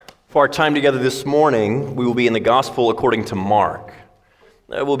For our time together this morning, we will be in the Gospel according to Mark.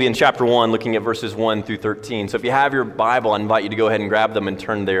 We'll be in chapter 1, looking at verses 1 through 13. So if you have your Bible, I invite you to go ahead and grab them and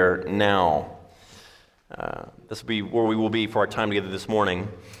turn there now. This will be where we will be for our time together this morning.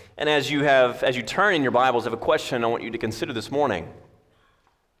 And as you turn in your Bibles, I have a question I want you to consider this morning.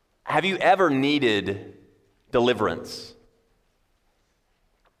 Have you ever needed deliverance?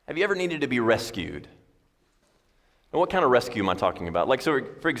 Have you ever needed to be rescued? And what kind of rescue am I talking about?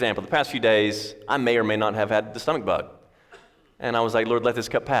 For example, the past few days, I may or may not have had the stomach bug. And I was like, Lord, let this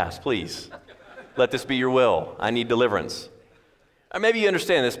cup pass, please. Let this be your will. I need deliverance. Or maybe you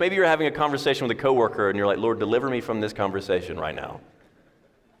understand this. Maybe you're having a conversation with a coworker and you're like, Lord, deliver me from this conversation right now.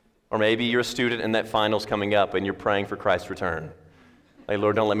 Or maybe you're a student and that final's coming up and you're praying for Christ's return. Like,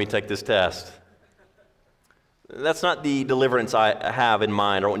 Lord, don't let me take this test. That's not the deliverance I have in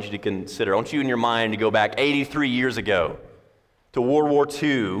mind or I want you to consider. I want you in your mind to go back 83 years ago to World War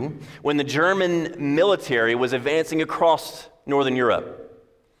II when the German military was advancing across Northern Europe.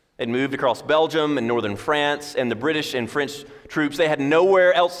 They'd moved across Belgium and northern France, and the British and French troops, they had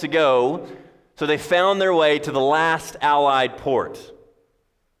nowhere else to go, so they found their way to the last Allied port.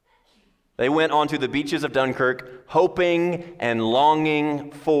 They went onto the beaches of Dunkirk, hoping and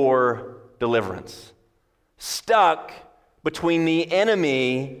longing for deliverance. Stuck between the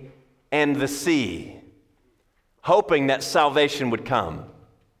enemy and the sea, hoping that salvation would come.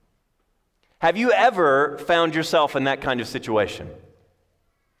 Have you ever found yourself in that kind of situation?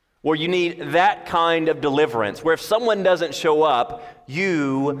 Where you need that kind of deliverance, where if someone doesn't show up,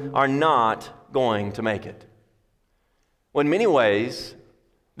 you are not going to make it. Well, in many ways,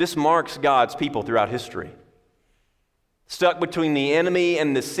 this marks God's people throughout history. Stuck between the enemy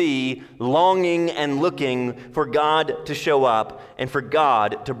and the sea, longing and looking for God to show up and for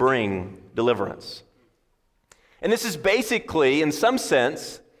God to bring deliverance. And this is basically, in some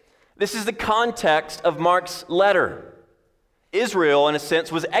sense, this is the context of Mark's letter. Israel, in a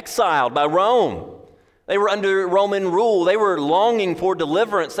sense, was exiled by Rome. They were under Roman rule. They were longing for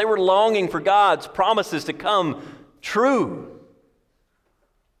deliverance. They were longing for God's promises to come true.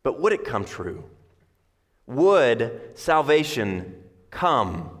 But would it come true? Would salvation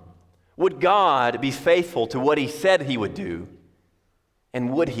come? Would God be faithful to what He said He would do?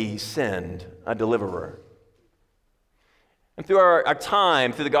 And would He send a deliverer? And through our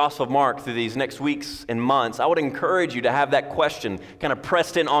time, through the Gospel of Mark, through these next weeks and months, I would encourage you to have that question kind of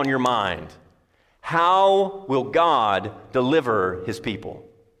pressed in on your mind. How will God deliver His people?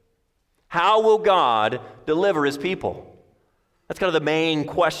 How will God deliver His people? That's kind of the main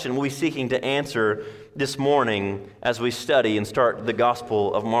question we'll be seeking to answer this morning as we study and start the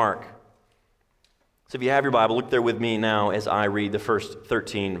Gospel of Mark. So if you have your Bible, look there with me now as I read the first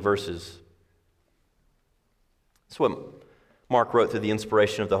 13 verses. That's what Mark wrote through the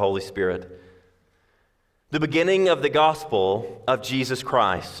inspiration of the Holy Spirit. The beginning of the Gospel of Jesus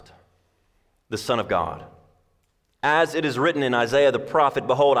Christ, the Son of God. As it is written in Isaiah the prophet,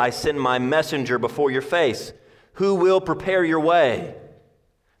 "Behold, I send my messenger before your face, who will prepare your way?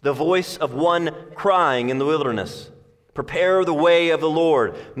 The voice of one crying in the wilderness, prepare the way of the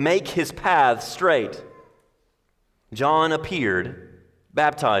Lord, make His paths straight." John appeared,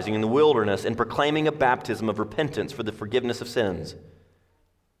 baptizing in the wilderness and proclaiming a baptism of repentance for the forgiveness of sins.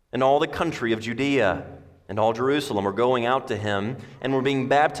 And all the country of Judea and all Jerusalem were going out to him and were being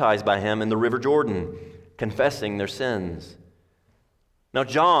baptized by him in the river Jordan, confessing their sins. Now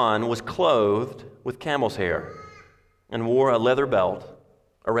John was clothed with camel's hair and wore a leather belt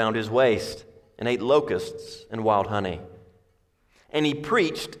around his waist and ate locusts and wild honey. And he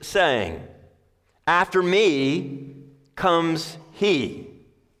preached, saying, "After me comes he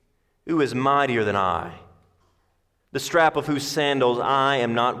who is mightier than I, the strap of whose sandals I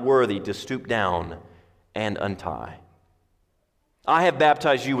am not worthy to stoop down and untie. I have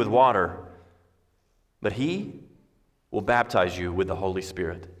baptized you with water, but he will baptize you with the Holy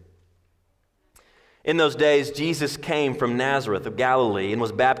Spirit." In those days, Jesus came from Nazareth of Galilee and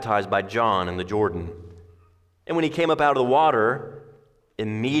was baptized by John in the Jordan. And when he came up out of the water,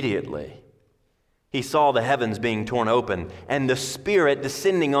 immediately he saw the heavens being torn open and the Spirit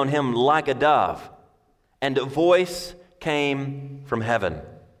descending on him like a dove. And a voice came from heaven,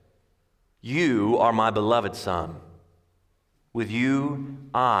 "You are my beloved Son. With you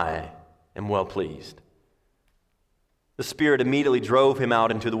I am well pleased." The Spirit immediately drove him out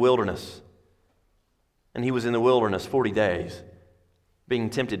into the wilderness. And he was in the wilderness 40 days, being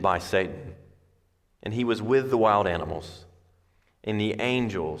tempted by Satan. And he was with the wild animals, and the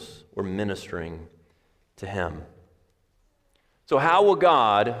angels were ministering to him. So how will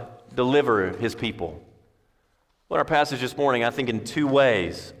God deliver His people? Well, in our passage this morning, I think in two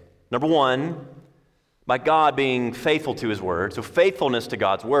ways. Number one, by God being faithful to his word. So faithfulness to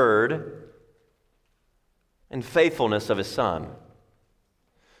God's word and faithfulness of his Son.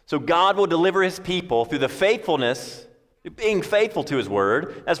 So God will deliver his people through the faithfulness, being faithful to his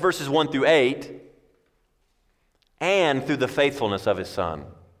word. That's verses 1 through 8. And through the faithfulness of his Son.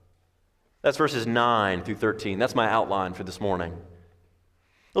 That's verses 9 through 13. That's my outline for this morning.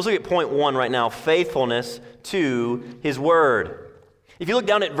 Let's look at point 1 right now, faithfulness to his word. If you look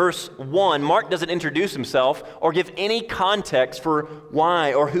down at verse 1, Mark doesn't introduce himself or give any context for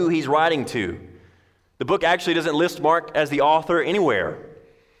why or who he's writing to. The book actually doesn't list Mark as the author anywhere.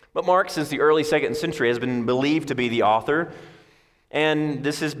 But Mark, since the early 2nd century, has been believed to be the author. And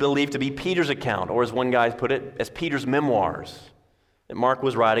this is believed to be Peter's account, or as one guy put it, as Peter's memoirs, that Mark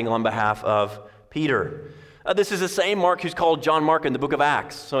was writing on behalf of Peter. This is the same Mark who's called John Mark in the book of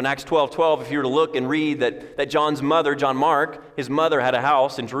Acts. So in Acts 12:12, if you were to look and read that John's mother, John Mark, his mother had a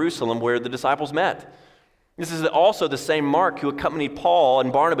house in Jerusalem where the disciples met. This is also the same Mark who accompanied Paul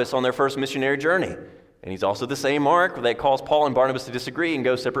and Barnabas on their first missionary journey. And he's also the same Mark that calls Paul and Barnabas to disagree and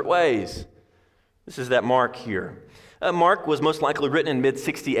go separate ways. This is that Mark here. Mark was most likely written in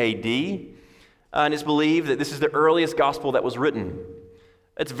mid-60 A.D., and it's believed that this is the earliest gospel that was written.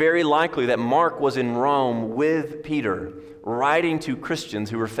 It's very likely that Mark was in Rome with Peter, writing to Christians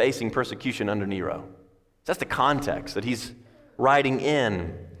who were facing persecution under Nero. That's the context that he's writing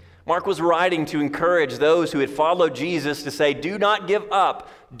in. Mark was writing to encourage those who had followed Jesus to say, do not give up,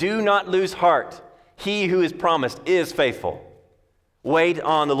 do not lose heart. He who is promised is faithful. Wait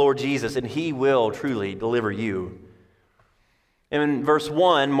on the Lord Jesus, and he will truly deliver you. In verse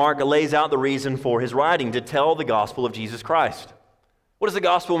 1, Mark lays out the reason for his writing, to tell the gospel of Jesus Christ. What does the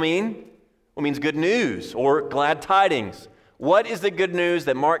gospel mean? Well, it means good news or glad tidings. What is the good news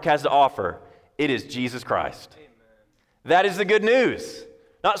that Mark has to offer? It is Jesus Christ. Amen. That is the good news.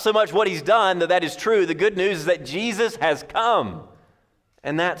 Not so much what he's done, that is true. The good news is that Jesus has come.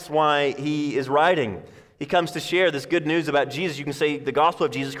 And that's why he is writing. He comes to share this good news about Jesus. You can say the gospel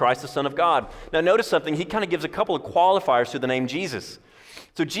of Jesus Christ, the Son of God. Now notice something. He kind of gives a couple of qualifiers to the name Jesus.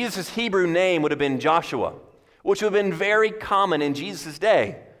 So Jesus' Hebrew name would have been Joshua, which would have been very common in Jesus'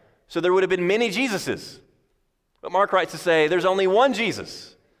 day. So there would have been many Jesuses. But Mark writes to say, there's only one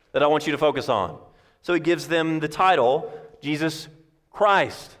Jesus that I want you to focus on. So he gives them the title, Jesus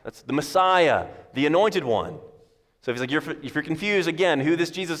Christ. That's the Messiah, the Anointed One. So if you're confused, again, who this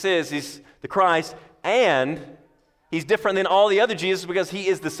Jesus is, he's the Christ, and he's different than all the other Jesus because he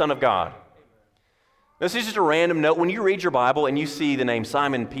is the Son of God. This is just a random note. When you read your Bible and you see the name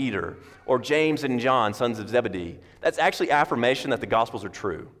Simon Peter or James and John, sons of Zebedee, that's actually affirmation that the Gospels are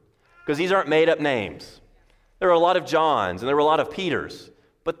true because these aren't made-up names. There are a lot of Johns and there were a lot of Peters,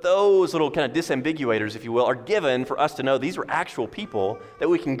 but those little kind of disambiguators, if you will, are given for us to know these were actual people that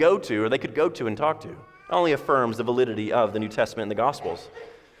we can go to or they could go to and talk to. It only affirms the validity of the New Testament and the Gospels.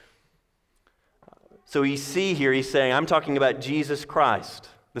 So you see here, he's saying, I'm talking about Jesus Christ,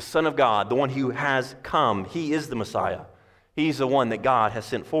 the Son of God, the one who has come. He is the Messiah. He's the one that God has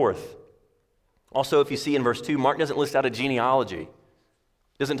sent forth. Also, if you see in verse 2, Mark doesn't list out a genealogy.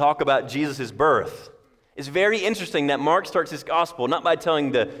 Doesn't talk about Jesus' birth. It's very interesting that Mark starts his gospel not by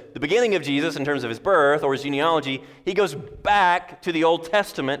telling the beginning of Jesus in terms of his birth or his genealogy. He goes back to the Old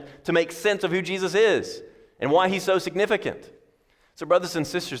Testament to make sense of who Jesus is and why he's so significant. So brothers and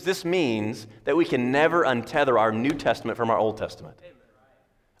sisters, this means that we can never untether our New Testament from our Old Testament.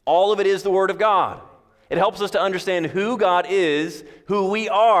 All of it is the Word of God. It helps us to understand who God is, who we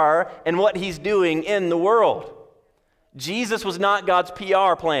are, and what he's doing in the world. Jesus was not God's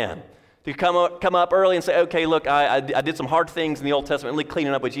PR plan to come up early and say, okay, look, I did some hard things in the Old Testament, really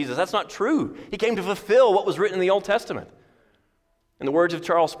cleaning up with Jesus. That's not true. He came to fulfill what was written in the Old Testament. In the words of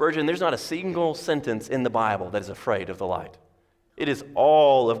Charles Spurgeon, there's not a single sentence in the Bible that is afraid of the light. It is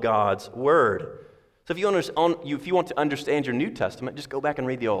all of God's Word. So if you want to understand your New Testament, just go back and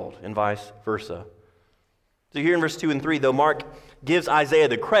read the Old and vice versa. So here in verse 2 and 3, though Mark gives Isaiah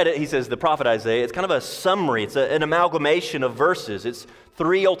the credit, he says the prophet Isaiah, it's kind of a summary. It's an amalgamation of verses. It's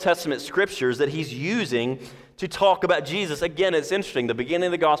 3 Old Testament scriptures that he's using to talk about Jesus. Again, it's interesting. The beginning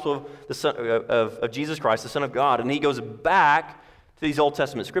of the gospel of Jesus Christ, the Son of God, and he goes back to these Old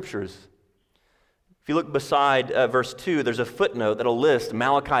Testament scriptures. If you look beside verse 2, there's a footnote that'll list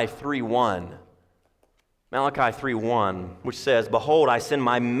Malachi 3:1. Malachi 3:1, which says, behold, I send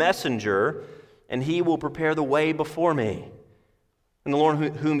my messenger, and he will prepare the way before me. And the Lord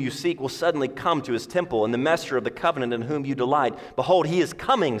whom you seek will suddenly come to his temple, and the messenger of the covenant in whom you delight. Behold, he is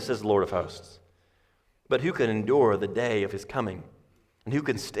coming, says the Lord of hosts. But who can endure the day of his coming? And who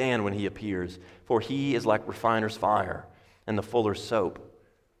can stand when he appears? For he is like refiner's fire and the fuller's soap.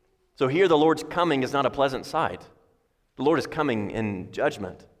 So here the Lord's coming is not a pleasant sight. The Lord is coming in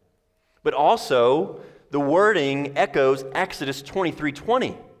judgment. But also, the wording echoes Exodus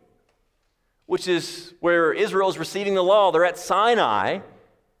 23:20, which is where Israel is receiving the law. They're at Sinai,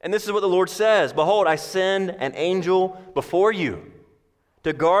 and this is what the Lord says, "Behold, I send an angel before you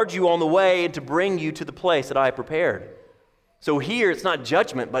to guard you on the way and to bring you to the place that I have prepared." So here it's not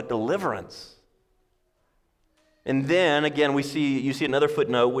judgment, but deliverance. And then, again, you see another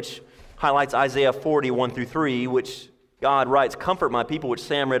footnote which highlights Isaiah 40:1-3, which God writes, "Comfort my people," which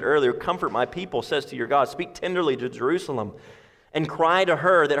Sam read earlier. "Comfort my people, says to your God. Speak tenderly to Jerusalem and cry to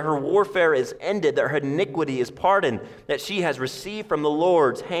her that her warfare is ended, that her iniquity is pardoned, that she has received from the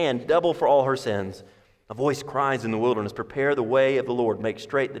Lord's hand double for all her sins. A voice cries in the wilderness, prepare the way of the Lord, make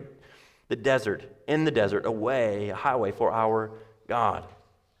straight the desert, in the desert, a highway for our God."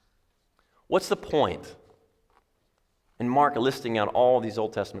 What's the point in Mark listing out all these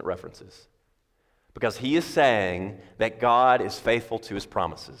Old Testament references? Because he is saying that God is faithful to his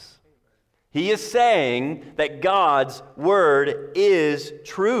promises. He is saying that God's word is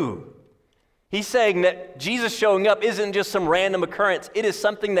true. He's saying that Jesus showing up isn't just some random occurrence. It is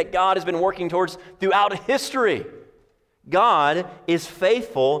something that God has been working towards throughout history. God is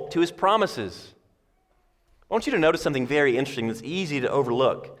faithful to his promises. I want you to notice something very interesting that's easy to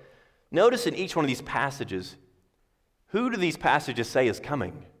overlook. Notice in each one of these passages, who do these passages say is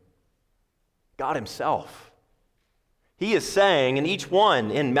coming? God himself. He is saying in each one,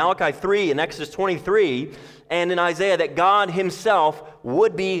 in Malachi 3, in Exodus 23, and in Isaiah, that God himself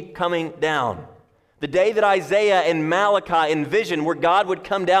would be coming down. The day that Isaiah and Malachi envisioned where God would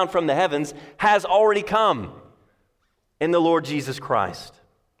come down from the heavens has already come in the Lord Jesus Christ.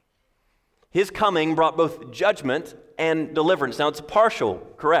 His coming brought both judgment and deliverance. Now it's partial,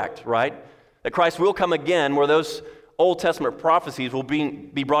 correct, right? That Christ will come again where those Old Testament prophecies will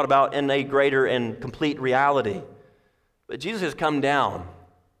be brought about in a greater and complete reality. But Jesus has come down,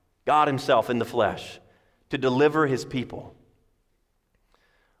 God himself in the flesh, to deliver his people.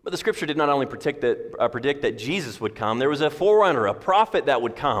 But the scripture did not only predict that Jesus would come, there was a forerunner, a prophet that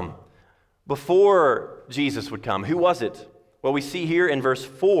would come before Jesus would come. Who was it? Well, we see here in verse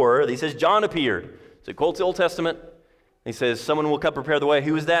 4, he says, John appeared. So he quotes the Old Testament. He says, someone will come prepare the way.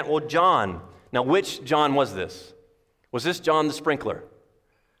 Who is that? Well, John. Now, which John was this? Was this John the sprinkler?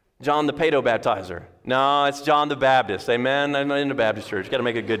 John the pedo baptizer? No, it's John the Baptist. Amen? I'm not in the Baptist church. Got to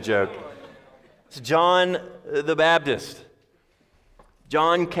make a good joke. It's John the Baptist.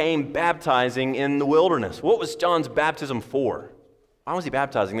 John came baptizing in the wilderness. What was John's baptism for? Why was he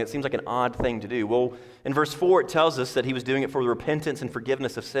baptizing? That seems like an odd thing to do. Well, in verse 4, it tells us that he was doing it for the repentance and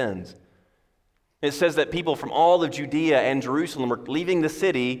forgiveness of sins. It says that people from all of Judea and Jerusalem were leaving the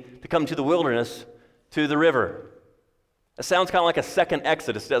city to come to the wilderness, to the river. It sounds kind of like a second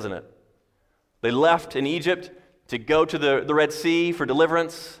Exodus, doesn't it? They left in Egypt to go to the Red Sea for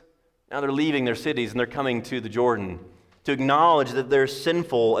deliverance. Now they're leaving their cities and they're coming to the Jordan to acknowledge that they're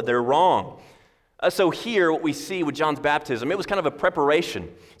sinful, they're wrong. So here, what we see with John's baptism, it was kind of a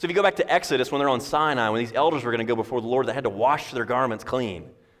preparation. So if you go back to Exodus when they're on Sinai, when these elders were going to go before the Lord, they had to wash their garments clean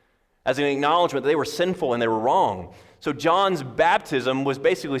as an acknowledgement that they were sinful and they were wrong. So John's baptism was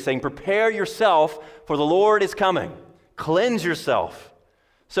basically saying, prepare yourself for the Lord is coming. Cleanse yourself.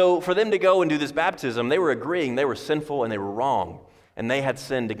 So for them to go and do this baptism, they were agreeing they were sinful and they were wrong, and they had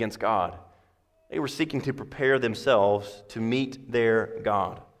sinned against God. They were seeking to prepare themselves to meet their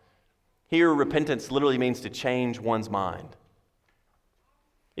God. Here, repentance literally means to change one's mind.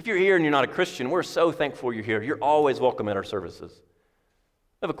 If you're here and you're not a Christian, we're so thankful you're here. You're always welcome at our services.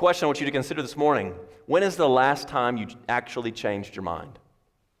 I have a question I want you to consider this morning. When is the last time you actually changed your mind?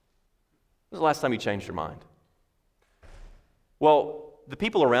 When was the last time you changed your mind? Well, the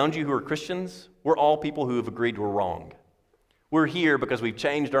people around you who are Christians, we're all people who have agreed we're wrong. We're here because we've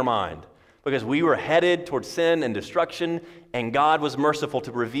changed our mind, because we were headed towards sin and destruction, and God was merciful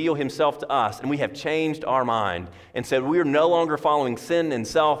to reveal himself to us, and we have changed our mind and said we're no longer following sin and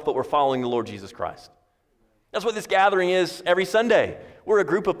self, but we're following the Lord Jesus Christ. That's what this gathering is every Sunday. We're a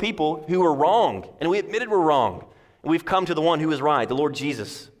group of people who are wrong, and we admitted we're wrong, and we've come to the one who is right, the Lord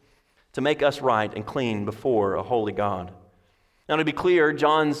Jesus, to make us right and clean before a holy God. Now, to be clear,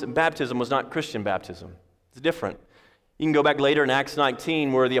 John's baptism was not Christian baptism. It's different. You can go back later in Acts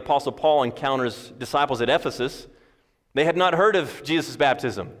 19 where the Apostle Paul encounters disciples at Ephesus. They had not heard of Jesus'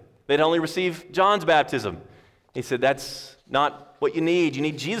 baptism. They'd only received John's baptism. He said, that's not what you need. You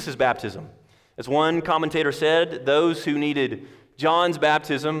need Jesus' baptism. As one commentator said, those who needed John's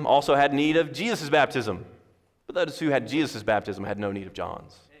baptism also had need of Jesus' baptism. But those who had Jesus' baptism had no need of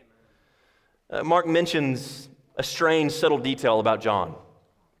John's. Mark mentions a strange, subtle detail about John.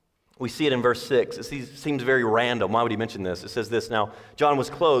 We see it in verse 6. It seems very random. Why would he mention this? It says this, "Now John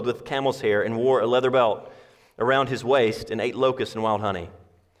was clothed with camel's hair and wore a leather belt around his waist and ate locusts and wild honey."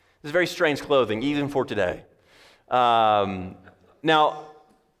 This is very strange clothing, even for today. Now,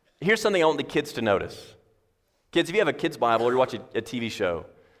 here's something I want the kids to notice. Kids, if you have a kid's Bible or you watch a TV show,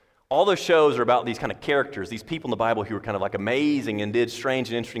 all those shows are about these kind of characters, these people in the Bible who were kind of like amazing and did strange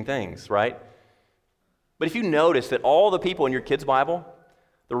and interesting things, right? But if you notice that all the people in your kid's Bible,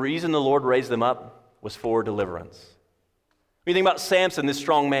 the reason the Lord raised them up was for deliverance. When you think about Samson, this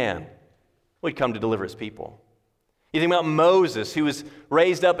strong man, well, he'd come to deliver his people. You think about Moses, who was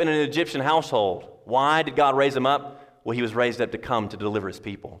raised up in an Egyptian household. Why did God raise him up? Well, he was raised up to come to deliver his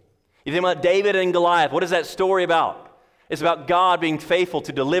people. You think about David and Goliath. What is that story about? It's about God being faithful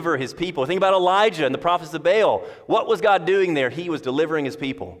to deliver his people. Think about Elijah and the prophets of Baal. What was God doing there? He was delivering his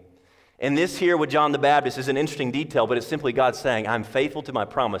people. And this here with John the Baptist is an interesting detail, but it's simply God saying, I'm faithful to my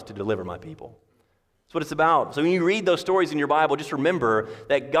promise to deliver my people. That's what it's about. So when you read those stories in your Bible, just remember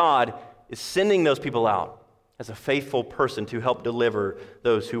that God is sending those people out as a faithful person to help deliver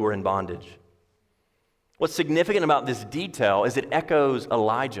those who are in bondage. What's significant about this detail is it echoes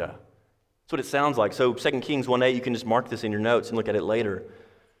Elijah. That's what it sounds like. So 2 Kings 1:8, you can just mark this in your notes and look at it later.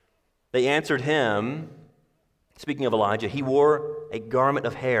 They answered him, speaking of Elijah, he wore a garment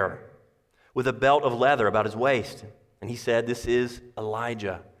of hair with a belt of leather about his waist. And he said, this is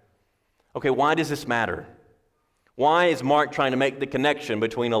Elijah. Okay, why does this matter? Why is Mark trying to make the connection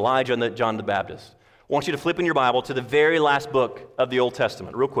between Elijah and John the Baptist? I want you to flip in your Bible to the very last book of the Old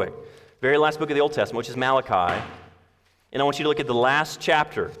Testament, real quick. Very last book of the Old Testament, which is Malachi. And I want you to look at the last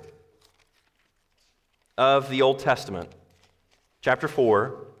chapter of the Old Testament, chapter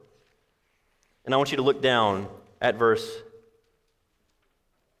 4. And I want you to look down at verse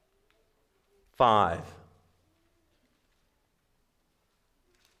 5.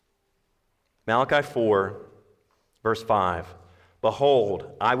 Malachi 4, verse 5.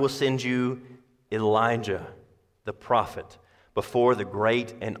 Behold, I will send you Elijah, the prophet, before the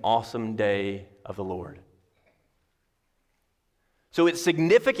great and awesome day of the Lord. So it's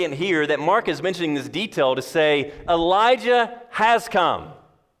significant here that Mark is mentioning this detail to say, Elijah has come,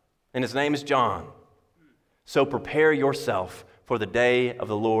 and his name is John. So prepare yourself, for the day of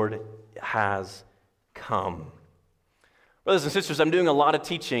the Lord has come. Brothers and sisters, I'm doing a lot of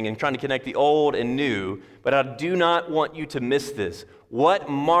teaching and trying to connect the old and new, but I do not want you to miss this. What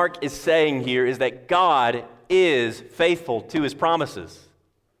Mark is saying here is that God is faithful to his promises.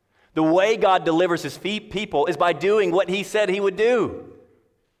 The way God delivers his people is by doing what he said he would do.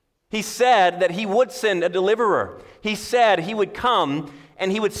 He said that he would send a deliverer. He said he would come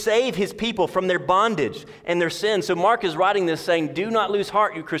and he would save his people from their bondage and their sins. So Mark is writing this saying, do not lose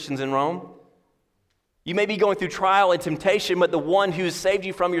heart, you Christians in Rome. You may be going through trial and temptation, but the one who has saved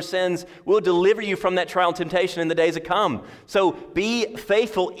you from your sins will deliver you from that trial and temptation in the days to come. So be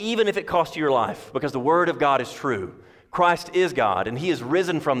faithful even if it costs you your life, because the word of God is true. Christ is God, and he is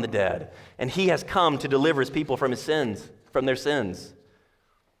risen from the dead, and he has come to deliver his people from his sins, from their sins.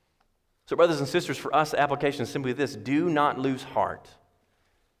 So brothers and sisters, for us, the application is simply this: do not lose heart.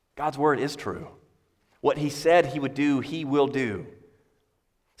 God's word is true. What he said he would do, he will do.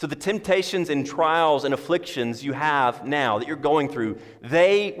 So the temptations and trials and afflictions you have now that you're going through,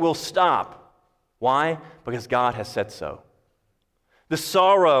 they will stop. Why? Because God has said so. The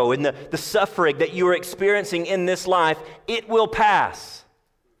sorrow and the suffering that you are experiencing in this life, it will pass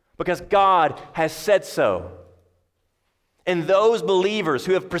because God has said so. And those believers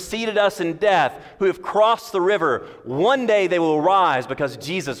who have preceded us in death, who have crossed the river, one day they will rise because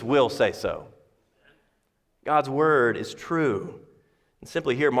Jesus will say so. God's word is true. And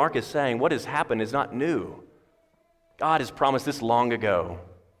simply here, Mark is saying what has happened is not new. God has promised this long ago.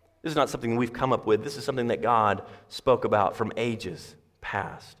 This is not something we've come up with. This is something that God spoke about from ages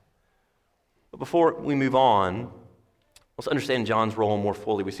past. But before we move on, let's understand John's role more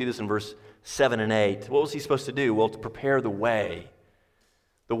fully. We see this in verse 7 and 8. What was he supposed to do? Well, to prepare the way.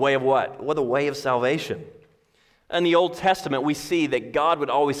 The way of what? Well, the way of salvation. In the Old Testament, we see that God would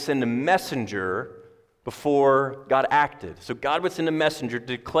always send a messenger before God acted. So God would send a messenger to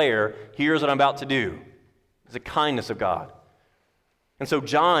declare, here's what I'm about to do. It's the kindness of God. And so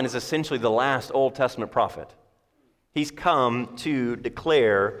John is essentially the last Old Testament prophet. He's come to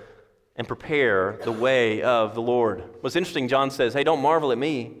declare and prepare the way of the Lord. What's interesting, John says, hey, don't marvel at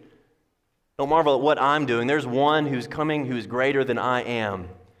me. Don't marvel at what I'm doing. There's one who's coming who's greater than I am.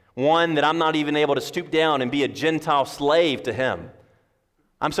 One that I'm not even able to stoop down and be a Gentile slave to him.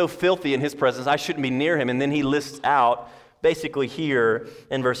 I'm so filthy in his presence, I shouldn't be near him. And then he lists out basically here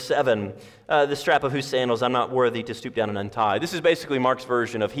in verse 7, the strap of whose sandals I'm not worthy to stoop down and untie. This is basically Mark's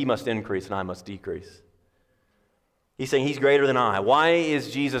version of he must increase and I must decrease. He's saying he's greater than I. Why is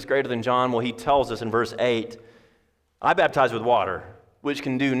Jesus greater than John? Well, he tells us in verse 8, I baptize with water, which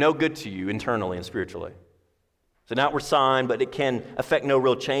can do no good to you internally and spiritually. It's an outward sign, but it can affect no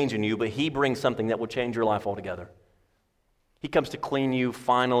real change in you, but he brings something that will change your life altogether. He comes to clean you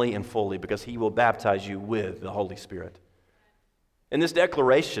finally and fully because he will baptize you with the Holy Spirit. In this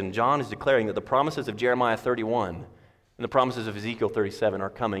declaration, John is declaring that the promises of Jeremiah 31 and the promises of Ezekiel 37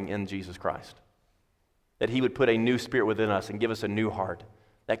 are coming in Jesus Christ. That he would put a new spirit within us and give us a new heart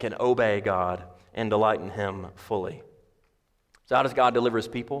that can obey God and delight in him fully. So how does God deliver his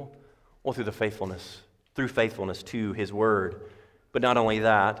people? Well, through faithfulness to his word. But not only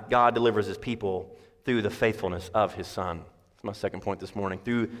that, God delivers his people through the faithfulness of his Son. That's my second point this morning.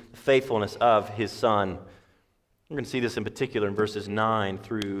 Through the faithfulness of his Son. We're going to see this in particular in verses 9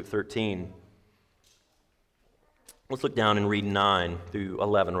 through 13. Let's look down and read 9 through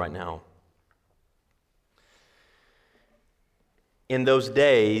 11 right now. In those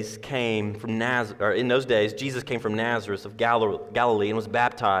days, Jesus came from Nazareth of Galilee and was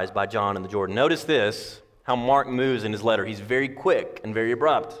baptized by John in the Jordan. Notice this, how Mark moves in his letter. He's very quick and very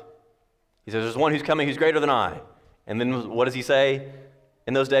abrupt. He says, there's one who's coming who's greater than I. And then what does he say?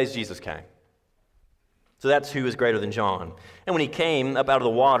 In those days, Jesus came. So that's who is greater than John. And when he came up out of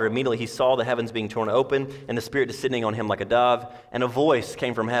the water, immediately he saw the heavens being torn open and the Spirit descending on him like a dove. And a voice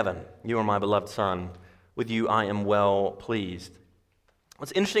came from heaven, you are my beloved Son. With you I am well pleased.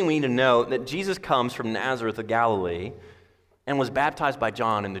 What's interesting, we need to note that Jesus comes from Nazareth of Galilee and was baptized by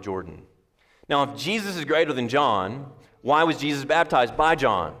John in the Jordan. Now, if Jesus is greater than John, why was Jesus baptized by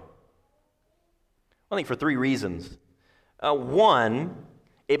John? I think for three reasons. One,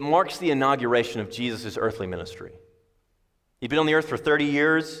 it marks the inauguration of Jesus' earthly ministry. He'd been on the earth for 30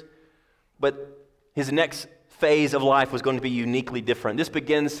 years, but his next phase of life was going to be uniquely different. This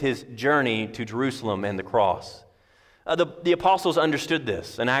begins his journey to Jerusalem and the cross. The apostles understood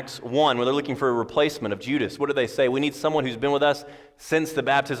this. In Acts 1, where they're looking for a replacement of Judas, what do they say? We need someone who's been with us since the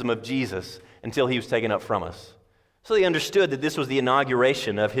baptism of Jesus until he was taken up from us. So they understood that this was the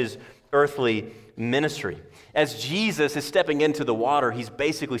inauguration of his earthly ministry. As Jesus is stepping into the water, he's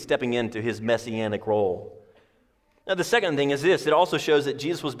basically stepping into his messianic role. Now, the second thing is this. It also shows that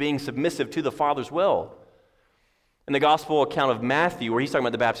Jesus was being submissive to the Father's will. In the gospel account of Matthew, where he's talking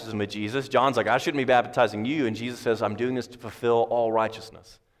about the baptism of Jesus, John's like, I shouldn't be baptizing you. And Jesus says, I'm doing this to fulfill all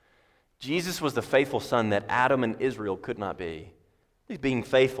righteousness. Jesus was the faithful son that Adam and Israel could not be. He's being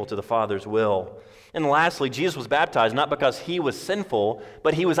faithful to the Father's will. And lastly, Jesus was baptized not because he was sinful,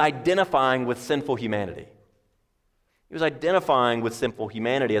 but he was identifying with sinful humanity. He was identifying with sinful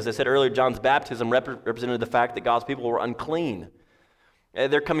humanity. As I said earlier, John's baptism represented the fact that God's people were unclean.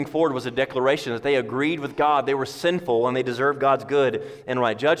 Their coming forward was a declaration that they agreed with God, they were sinful, and they deserved God's good and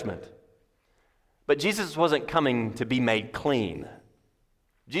right judgment. But Jesus wasn't coming to be made clean.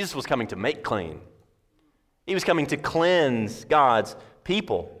 Jesus was coming to make clean. He was coming to cleanse God's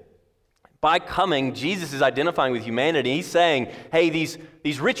people. By coming, Jesus is identifying with humanity. He's saying, hey, these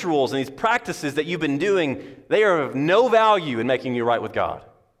rituals and these practices that you've been doing, they are of no value in making you right with God.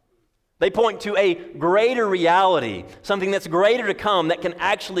 They point to a greater reality, something that's greater to come that can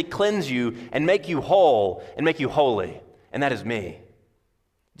actually cleanse you and make you whole and make you holy, and that is me.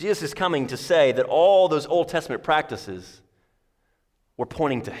 Jesus is coming to say that all those Old Testament practices were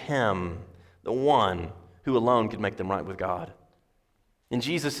pointing to him, the one who alone could make them right with God. And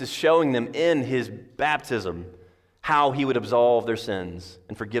Jesus is showing them in his baptism how he would absolve their sins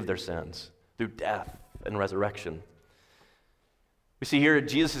and forgive their sins through death and resurrection. We see here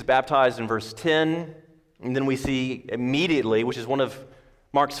Jesus is baptized in verse 10, and then we see immediately, which is one of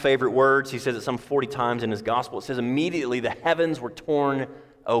Mark's favorite words, he says it some 40 times in his gospel, it says immediately the heavens were torn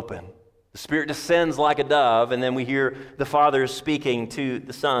open. The Spirit descends like a dove, and then we hear the Father speaking to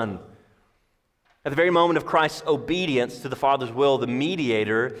the Son. At the very moment of Christ's obedience to the Father's will, the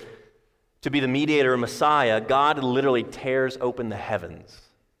mediator, to be the mediator and Messiah, God literally tears open the heavens.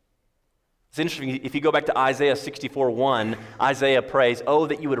 It's interesting, if you go back to Isaiah 64:1, Isaiah prays, oh,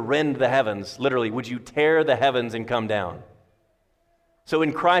 that you would rend the heavens. Literally, would you tear the heavens and come down? So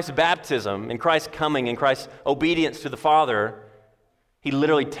in Christ's baptism, in Christ's coming, in Christ's obedience to the Father, he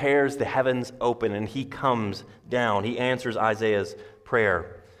literally tears the heavens open and he comes down. He answers Isaiah's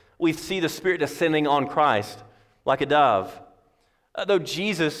prayer. We see the Spirit descending on Christ like a dove. Though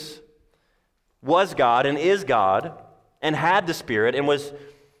Jesus was God and is God and had the Spirit and was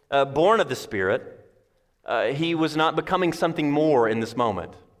born of the Spirit, he was not becoming something more in this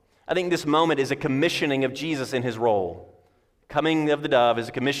moment. I think this moment is a commissioning of Jesus in his role. coming of the dove is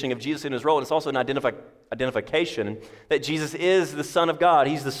a commissioning of Jesus in his role, and it's also an identification that Jesus is the Son of God.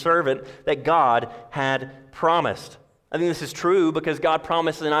 He's the servant that God had promised. I think this is true because God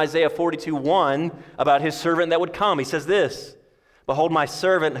promised in Isaiah 42:1 about his servant that would come. He says this, "Behold my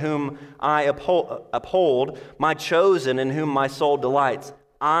servant whom I uphold, my chosen in whom my soul delights.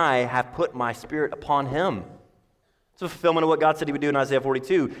 I have put my spirit upon him." It's a fulfillment of what God said he would do in Isaiah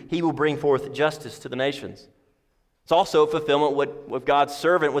 42. He will bring forth justice to the nations. It's also a fulfillment of what God's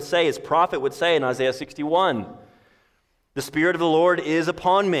servant would say, his prophet would say in Isaiah 61. "The Spirit of the Lord is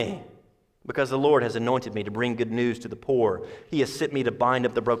upon me, because the Lord has anointed me to bring good news to the poor. He has sent me to bind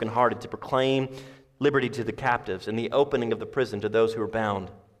up the brokenhearted, to proclaim liberty to the captives, and the opening of the prison to those who are bound,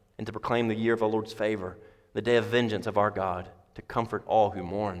 and to proclaim the year of our Lord's favor, the day of vengeance of our God, to comfort all who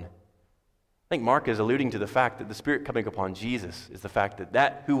mourn." I think Mark is alluding to the fact that the Spirit coming upon Jesus is the fact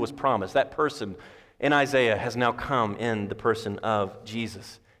that who was promised, that person in Isaiah has now come in the person of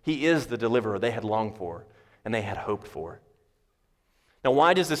Jesus. He is the deliverer they had longed for and they had hoped for. Now,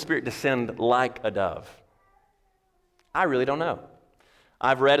 why does the Spirit descend like a dove? I really don't know.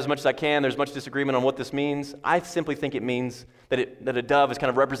 I've read as much as I can. There's much disagreement on what this means. I simply think it means that a dove is kind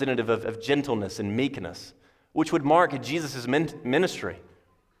of representative of gentleness and meekness, which would mark Jesus' ministry.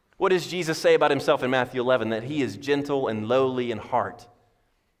 What does Jesus say about himself in Matthew 11? That he is gentle and lowly in heart.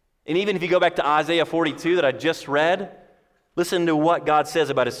 And even if you go back to Isaiah 42 that I just read, listen to what God says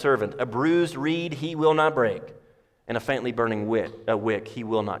about his servant. "A bruised reed he will not break, and a faintly burning wick he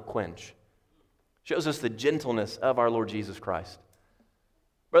will not quench." Shows us the gentleness of our Lord Jesus Christ.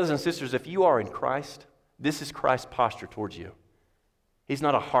 Brothers and sisters, if you are in Christ, this is Christ's posture towards you. He's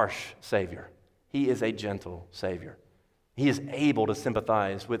not a harsh Savior. He is a gentle Savior. He is able to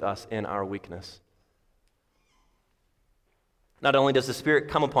sympathize with us in our weakness. Not only does the Spirit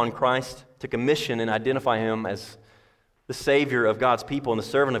come upon Christ to commission and identify him as the Savior of God's people and the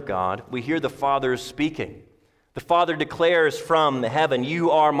servant of God, we hear the Father speaking. The Father declares from the heaven, "You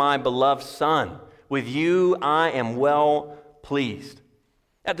are my beloved Son. With you I am well pleased."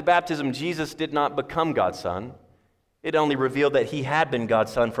 At the baptism, Jesus did not become God's Son. It only revealed that he had been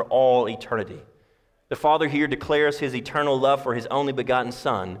God's Son for all eternity. The Father here declares his eternal love for his only begotten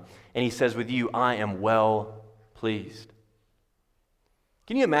Son, and he says, "With you I am well pleased."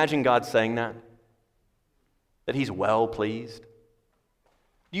 Can you imagine God saying that? That he's well pleased?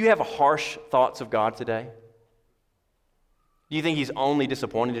 Do you have harsh thoughts of God today? Do you think he's only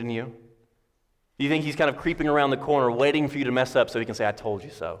disappointed in you? Do you think he's kind of creeping around the corner waiting for you to mess up so he can say, "I told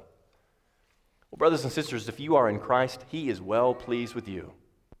you so"? Well, brothers and sisters, if you are in Christ, he is well pleased with you.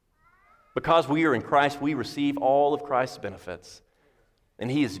 Because we are in Christ, we receive all of Christ's benefits. And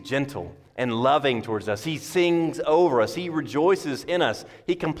he is gentle and loving towards us. He sings over us. He rejoices in us.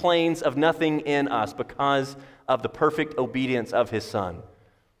 He complains of nothing in us because of the perfect obedience of his Son.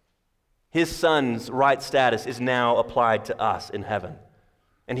 His Son's right status is now applied to us in heaven.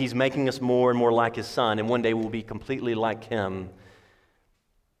 And he's making us more and more like his Son, and one day we'll be completely like him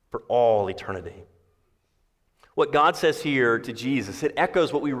for all eternity. What God says here to Jesus, it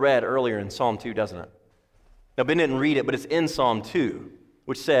echoes what we read earlier in Psalm 2, doesn't it? Now, Ben didn't read it, but it's in Psalm 2,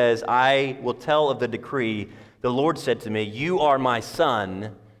 which says, "I will tell of the decree. The Lord said to me, 'You are my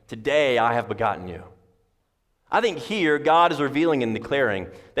Son. Today I have begotten you.'" I think here God is revealing and declaring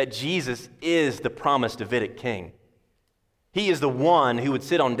that Jesus is the promised Davidic king. He is the one who would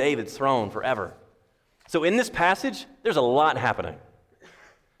sit on David's throne forever. So in this passage, there's a lot happening.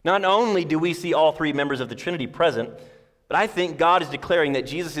 Not only do we see all three members of the Trinity present, but I think God is declaring that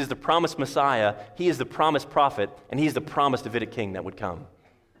Jesus is the promised Messiah, he is the promised prophet, and he is the promised Davidic king that would come.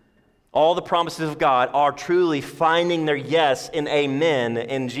 All the promises of God are truly finding their yes and amen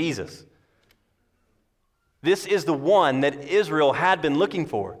in Jesus. This is the one that Israel had been looking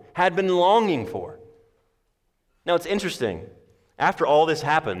for, had been longing for. Now it's interesting. After all this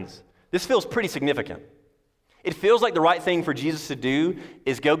happens, this feels pretty significant. It feels like the right thing for Jesus to do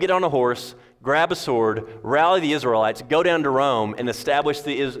is go get on a horse, grab a sword, rally the Israelites, go down to Rome, and establish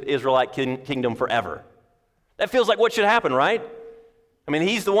the Israelite kingdom forever. That feels like what should happen, right? I mean,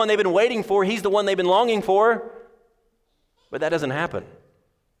 he's the one they've been waiting for. He's the one they've been longing for. But that doesn't happen.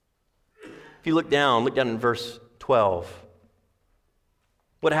 If you look down in verse 12.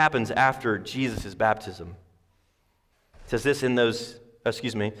 What happens after Jesus' baptism? It says this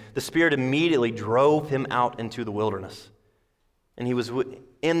the Spirit immediately drove him out into the wilderness. And he was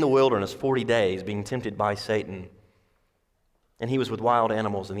in the wilderness 40 days being tempted by Satan. And he was with wild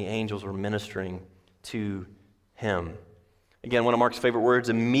animals, and the angels were ministering to him. Again, one of Mark's favorite words,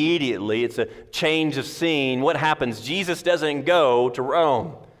 immediately. It's a change of scene. What happens? Jesus doesn't go to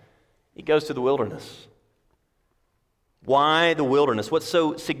Rome. He goes to the wilderness. Why the wilderness? What's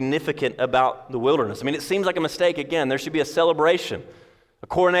so significant about the wilderness? I mean, it seems like a mistake. Again, there should be a celebration, a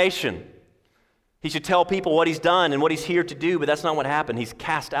coronation. He should tell people what he's done and what he's here to do, but that's not what happened. He's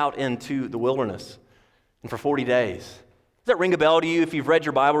cast out into the wilderness, and for 40 days. Does that ring a bell to you if you've read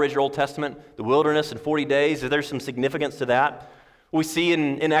your Bible, read your Old Testament? The wilderness and 40 days, is there some significance to that? We see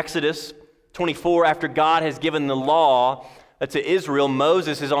in Exodus 24, after God has given the law to Israel,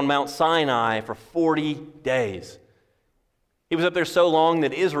 Moses is on Mount Sinai for 40 days. He was up there so long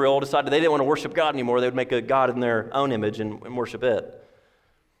that Israel decided they didn't want to worship God anymore. They would make a God in their own image and worship it.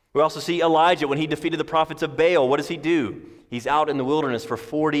 We also see Elijah when he defeated the prophets of Baal. What does he do? He's out in the wilderness for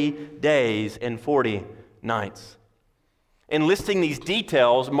 40 days and 40 nights. In listing these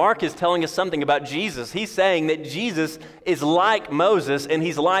details, Mark is telling us something about Jesus. He's saying that Jesus is like Moses and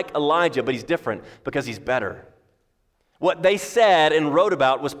he's like Elijah, but he's different because he's better. What they said and wrote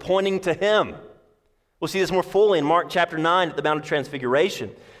about was pointing to him. We'll see this more fully in Mark chapter 9 at the Mount of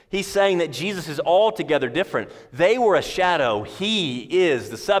Transfiguration. He's saying that Jesus is altogether different. They were a shadow. He is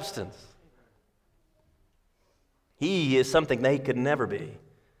the substance. He is something they could never be.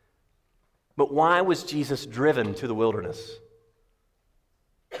 But why was Jesus driven to the wilderness?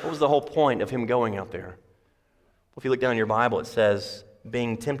 What was the whole point of him going out there? Well, if you look down in your Bible, it says,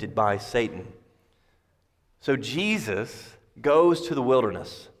 being tempted by Satan. So Jesus goes to the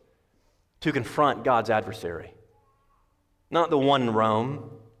wilderness to confront God's adversary. Not the one in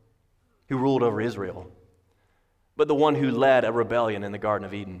Rome who ruled over Israel, but the one who led a rebellion in the Garden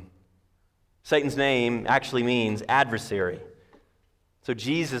of Eden. Satan's name actually means adversary. So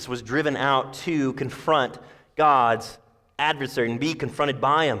Jesus was driven out to confront God's adversary and be confronted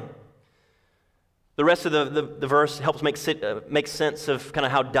by him. The rest of the verse helps make sense of kind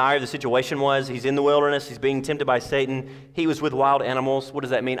of how dire the situation was. He's in the wilderness. He's being tempted by Satan. He was with wild animals. What does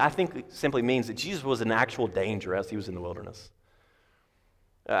that mean? I think it simply means that Jesus was in actual danger as he was in the wilderness.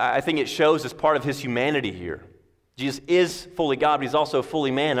 I think it shows as part of his humanity here. Jesus is fully God, but he's also fully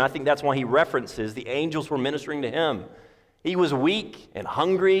man. And I think that's why he references the angels were ministering to him. He was weak and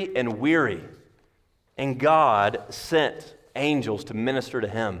hungry and weary, and God sent angels to minister to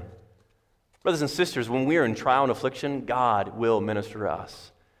him. Brothers and sisters, when we are in trial and affliction, God will minister to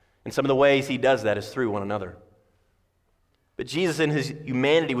us. And some of the ways he does that is through one another. But Jesus in his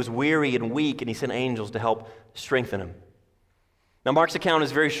humanity was weary and weak, and he sent angels to help strengthen him. Now, Mark's account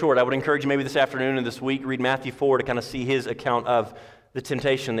is very short. I would encourage you maybe this afternoon and this week, read Matthew 4 to kind of see his account of the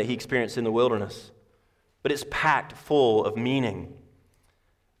temptation that he experienced in the wilderness. But it's packed full of meaning.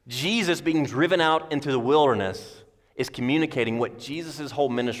 Jesus being driven out into the wilderness is communicating what Jesus' whole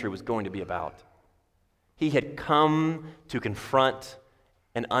ministry was going to be about. He had come to confront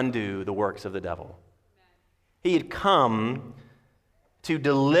and undo the works of the devil. He had come to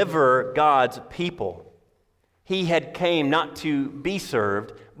deliver God's people. He had came not to be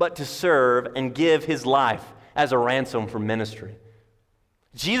served, but to serve and give his life as a ransom for ministry.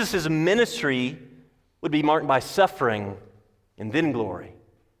 Jesus' ministry would be marked by suffering and then glory,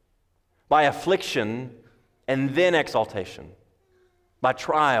 by affliction and then exaltation, by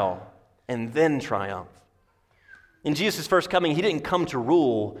trial and then triumph. In Jesus' first coming, he didn't come to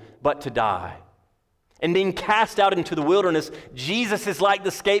rule, but to die. And being cast out into the wilderness, Jesus is like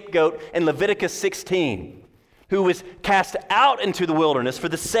the scapegoat in Leviticus 16, who was cast out into the wilderness for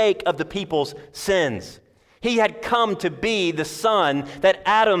the sake of the people's sins. He had come to be the son that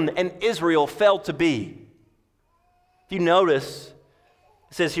Adam and Israel failed to be. If you notice,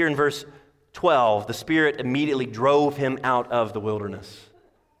 it says here in verse 12, the Spirit immediately drove him out of the wilderness.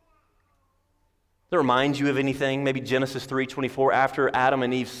 Does that remind you of anything? Maybe Genesis 3:24, after Adam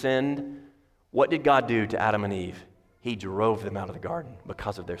and Eve sinned, what did God do to Adam and Eve? He drove them out of the garden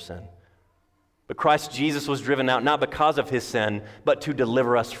because of their sin. But Christ Jesus was driven out not because of his sin, but to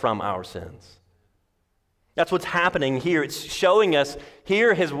deliver us from our sins. That's what's happening here. It's showing us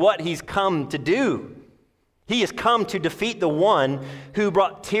here is what he's come to do. He has come to defeat the one who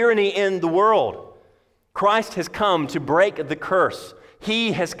brought tyranny in the world. Christ has come to break the curse.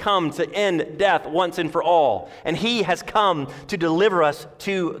 He has come to end death once and for all. And he has come to deliver us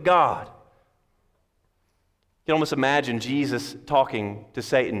to God. You can almost imagine Jesus talking to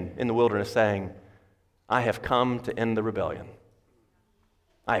Satan in the wilderness saying, I have come to end the rebellion.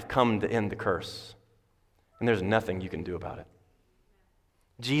 I have come to end the curse. And there's nothing you can do about it.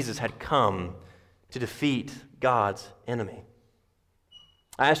 Jesus had come to defeat God's enemy.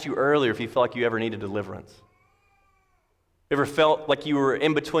 I asked you earlier if you felt like you ever needed deliverance. Ever felt like you were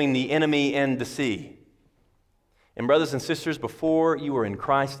in between the enemy and the sea? And brothers and sisters, before you were in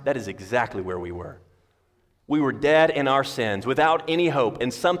Christ, that is exactly where we were. We were dead in our sins, without any hope,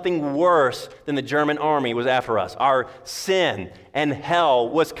 and something worse than the German army was after us. Our sin and hell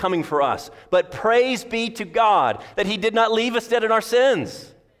was coming for us. But praise be to God that He did not leave us dead in our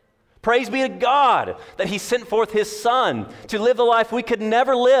sins. Praise be to God that He sent forth His Son to live the life we could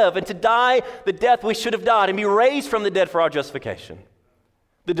never live and to die the death we should have died and be raised from the dead for our justification.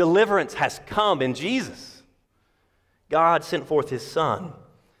 The deliverance has come in Jesus. God sent forth His Son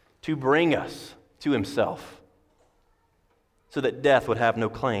to bring us to Himself, so that death would have no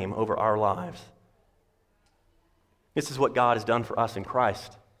claim over our lives. This is what God has done for us in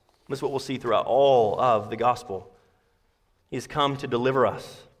Christ. This is what we'll see throughout all of the gospel. He has come to deliver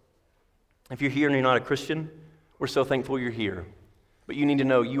us. If you're here and you're not a Christian, we're so thankful you're here. But you need to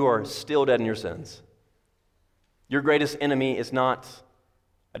know you are still dead in your sins. Your greatest enemy is not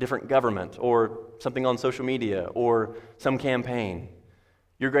a different government or something on social media or some campaign.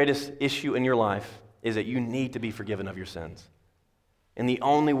 Your greatest issue in your life is that you need to be forgiven of your sins. And the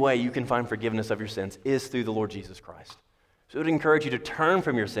only way you can find forgiveness of your sins is through the Lord Jesus Christ. So I would encourage you to turn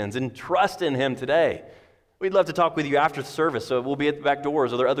from your sins and trust in Him today. We'd love to talk with you after the service, so we'll be at the back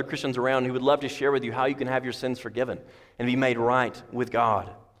doors. Are there other Christians around who would love to share with you how you can have your sins forgiven and be made right with God?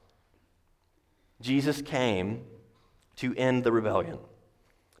 Jesus came to end the rebellion,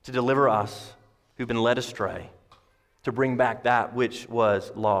 to deliver us who've been led astray, to bring back that which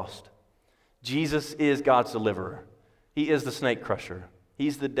was lost. Jesus is God's deliverer. He is the snake crusher.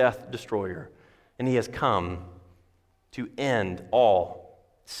 He's the death destroyer. And He has come to end all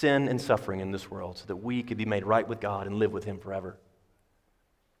sin and suffering in this world so that we could be made right with God and live with Him forever.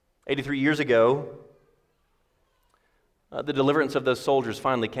 83 years ago, the deliverance of those soldiers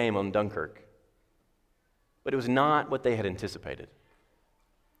finally came on Dunkirk. But it was not what they had anticipated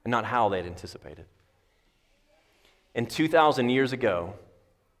and not how they had anticipated. And 2,000 years ago,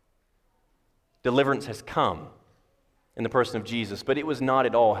 deliverance has come in the person of Jesus, but it was not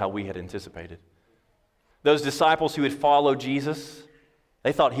at all how we had anticipated. Those disciples who had followed Jesus,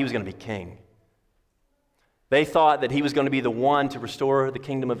 they thought He was going to be king. They thought that He was going to be the one to restore the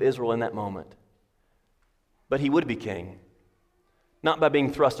kingdom of Israel in that moment. But He would be king, not by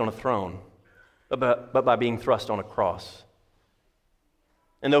being thrust on a throne, but by being thrust on a cross.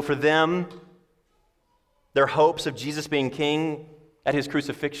 And though for them, their hopes of Jesus being king at His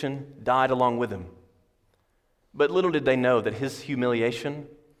crucifixion died along with Him, but little did they know that His humiliation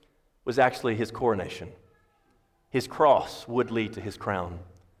was actually His coronation. His cross would lead to His crown.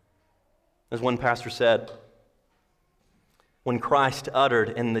 As one pastor said, when Christ uttered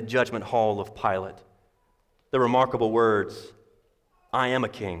in the judgment hall of Pilate the remarkable words, "I am a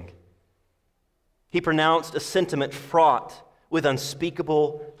king," He pronounced a sentiment fraught with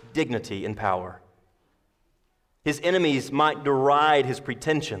unspeakable dignity and power. His enemies might deride His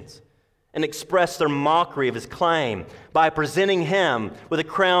pretensions and express their mockery of His claim by presenting Him with a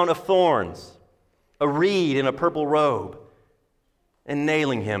crown of thorns, a reed and a purple robe, and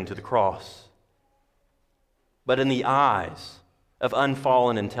nailing Him to the cross. But in the eyes of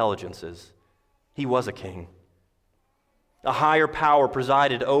unfallen intelligences, He was a king. A higher power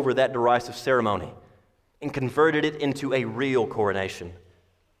presided over that derisive ceremony and converted it into a real coronation.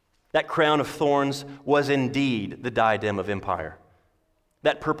 That crown of thorns was indeed the diadem of empire.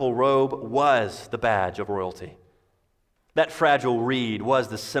 That purple robe was the badge of royalty. That fragile reed was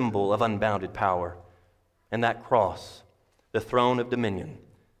the symbol of unbounded power. And that cross, the throne of dominion,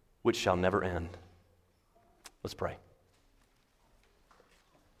 which shall never end. Let's pray.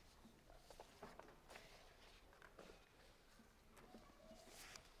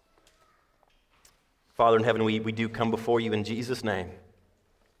 Father in heaven, we do come before You in Jesus' name,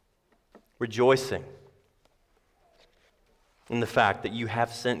 rejoicing in the fact that You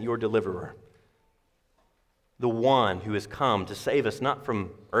have sent Your deliverer, the one who has come to save us not from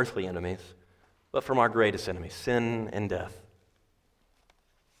earthly enemies, but from our greatest enemy, sin and death.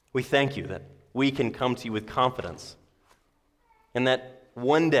 We thank You that we can come to You with confidence and that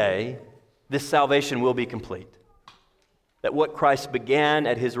one day this salvation will be complete, that what Christ began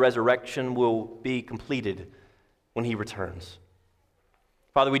at His resurrection will be completed when He returns.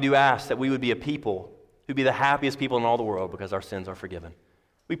 Father, we do ask that we would be a people who'd be the happiest people in all the world because our sins are forgiven.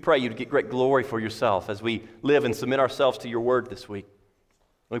 We pray You to get great glory for Yourself as we live and submit ourselves to Your word this week.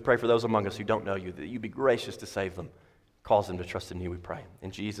 And we pray for those among us who don't know You, that You be gracious to save them. Cause them to trust in You, we pray.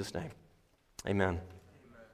 In Jesus' name, amen.